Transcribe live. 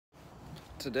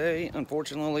Today,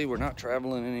 unfortunately, we're not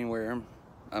traveling anywhere.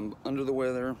 I'm under the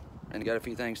weather and got a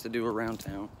few things to do around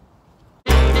town.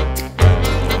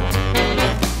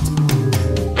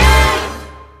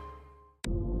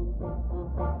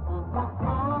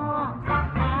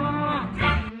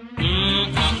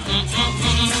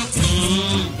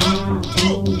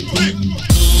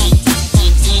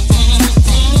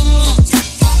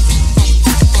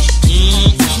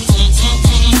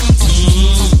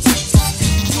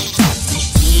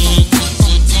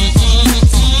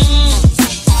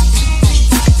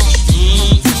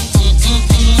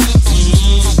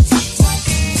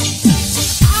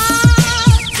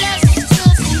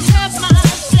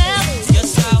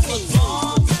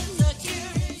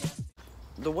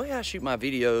 The way I shoot my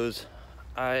videos,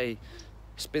 I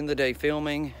spend the day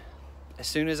filming. As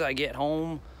soon as I get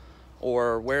home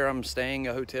or where I'm staying,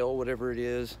 a hotel, whatever it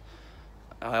is,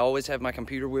 I always have my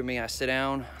computer with me. I sit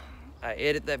down, I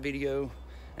edit that video,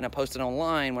 and I post it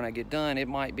online. When I get done, it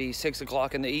might be 6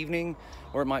 o'clock in the evening,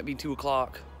 or it might be 2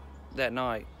 o'clock that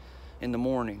night in the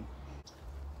morning.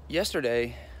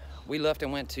 Yesterday, we left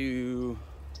and went to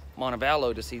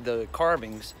Montgomery to see the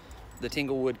carvings, the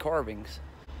Tanglewood carvings.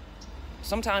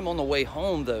 Sometime on the way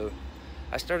home, though,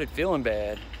 I started feeling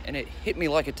bad, and it hit me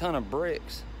like a ton of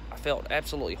bricks. I felt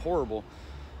absolutely horrible.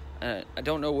 I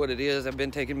don't know what it is. I've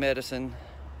been taking medicine,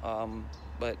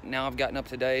 but now I've gotten up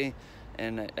today,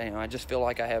 and I just feel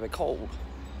like I have a cold.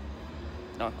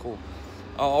 Not cool.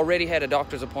 I already had a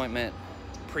doctor's appointment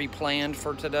pre-planned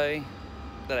for today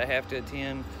that I have to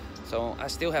attend, so I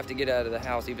still have to get out of the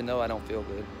house even though I don't feel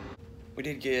good. We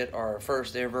did get our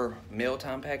first ever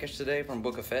mealtime package today from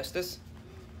Book of Festus,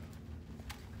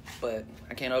 but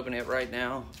I can't open it right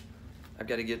now. I've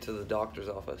got to get to the doctor's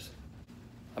office.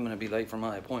 I'm gonna be late for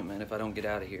my appointment if I don't get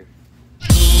out of here.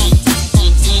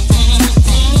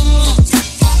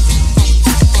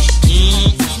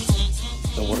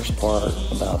 The worst part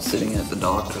about sitting at the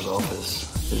doctor's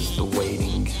office is the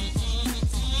waiting.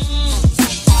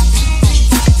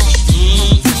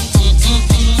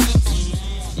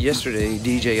 Yesterday,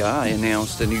 DJI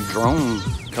announced a new drone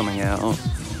coming out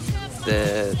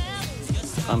that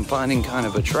I'm finding kind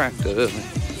of attractive.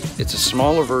 It's a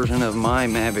smaller version of my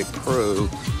Mavic Pro,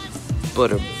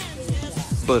 but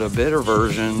a better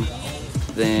version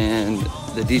than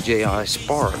the DJI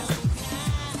Spark.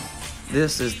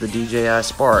 This is the DJI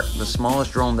Spark, the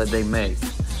smallest drone that they make.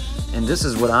 And this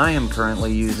is what I am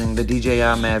currently using, the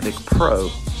DJI Mavic Pro.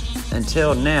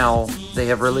 Until now, they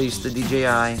have released the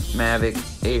DJI Mavic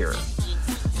Air.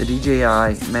 The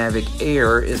DJI Mavic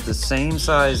Air is the same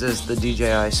size as the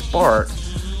DJI Spark,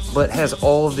 but has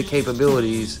all of the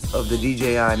capabilities of the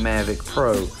DJI Mavic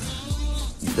Pro.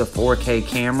 The 4K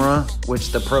camera,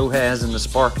 which the Pro has and the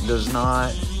Spark does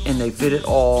not, and they fit it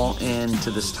all into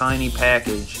this tiny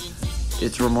package.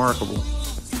 It's remarkable.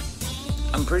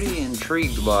 I'm pretty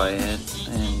intrigued by it,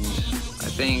 and I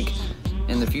think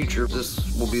in the future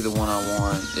this will be the one I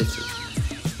want. It's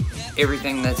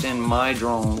everything that's in my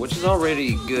drone, which is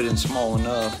already good and small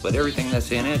enough, but everything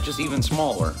that's in it just even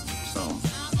smaller. So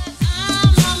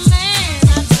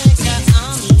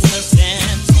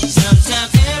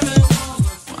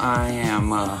I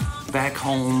am back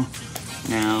home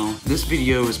now. This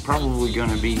video is probably going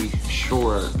to be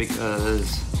short because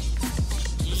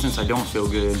since I don't feel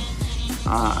good,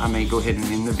 I may go ahead and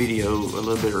end the video a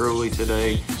little bit early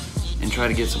today and try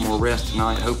to get some more rest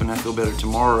tonight, hoping I feel better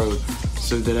tomorrow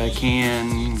so that I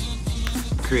can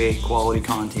create quality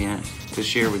content to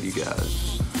share with you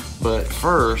guys. But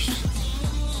first,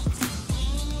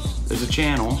 there's a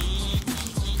channel,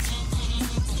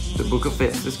 the Book of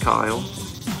Festus, Kyle.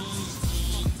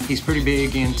 He's pretty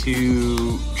big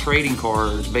into trading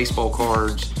cards, baseball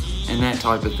cards, and that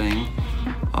type of thing.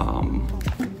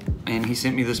 And he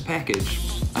sent me this package.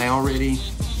 I already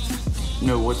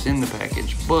know what's in the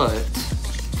package, but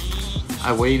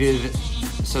I waited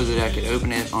so that I could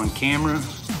open it on camera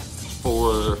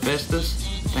for Festus.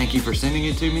 Thank you for sending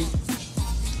it to me.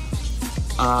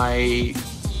 I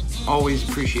always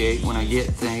appreciate when I get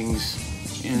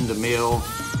things in the mail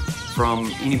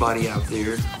from anybody out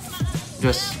there,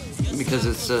 just because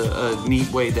it's a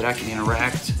neat way that I can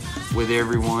interact with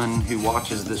everyone who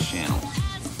watches this channel.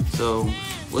 So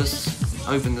let's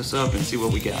open this up and see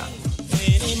what we got.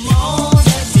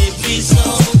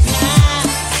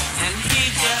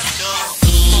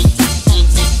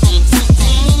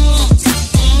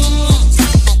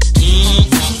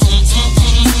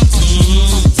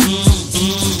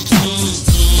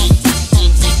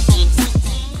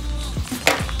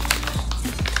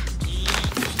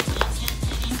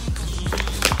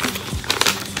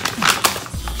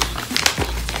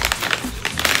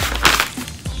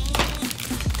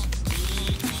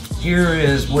 here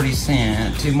is what he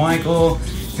sent. To Michael,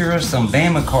 here are some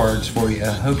Bama cards for you.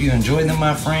 Hope you enjoy them,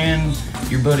 my friend.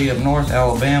 Your buddy up north,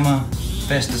 Alabama,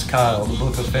 Festus Kyle, the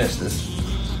Book of Festus.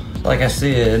 Like I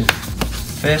said,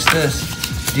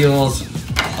 Festus deals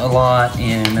a lot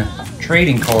in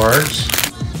trading cards.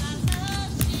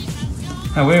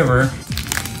 However,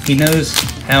 he knows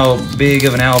how big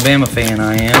of an Alabama fan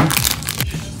I am.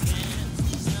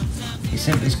 He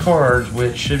sent these cards,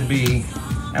 which should be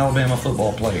Alabama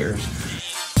football players.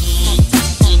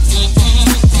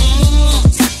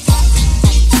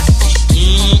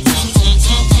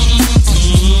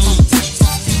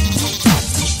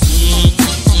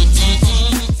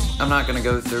 I'm not going to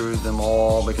go through them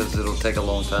all because it'll take a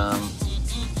long time.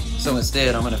 So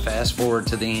instead, I'm going to fast forward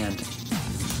to the end.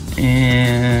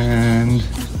 And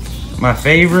my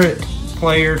favorite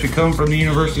player to come from the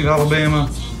University of Alabama,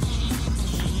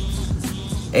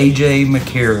 A.J.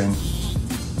 McCarron.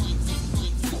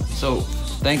 So,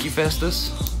 thank you,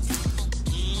 Festus.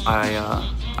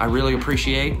 I really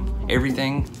appreciate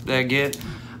everything that I get.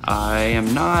 I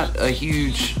am not a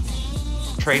huge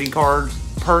trading card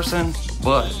person,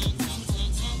 but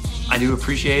I do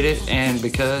appreciate it, and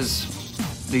because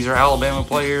these are Alabama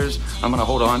players, I'm gonna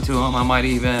hold on to them. I might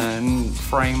even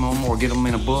frame them or get them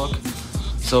in a book.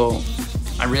 So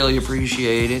I really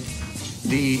appreciate it.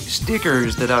 The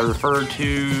stickers that I referred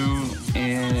to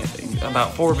in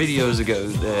about 4 videos ago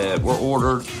that were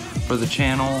ordered for the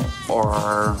channel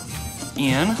are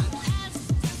in.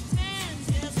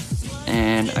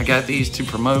 And I got these to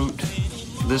promote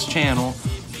this channel,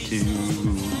 to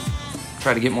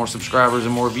try to get more subscribers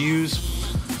and more views.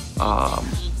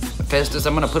 Festus,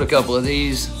 I'm gonna put a couple of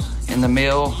these in the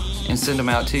mail and send them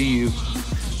out to you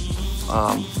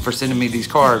for sending me these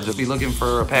cards. I'll be looking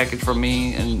for a package from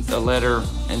me and a letter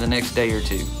in the next day or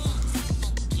 2.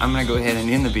 I'm gonna go ahead and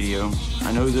end the video.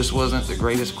 I know this wasn't the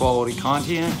greatest quality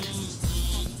content,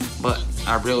 but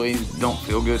I really don't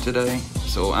feel good today.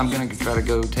 So I'm gonna try to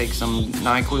go take some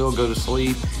NyQuil, go to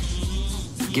sleep,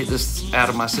 get this out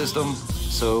of my system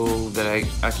so that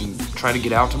I can try to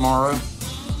get out tomorrow,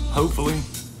 hopefully.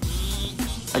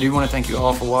 I do want to thank you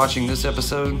all for watching this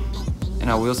episode, and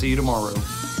I will see you tomorrow.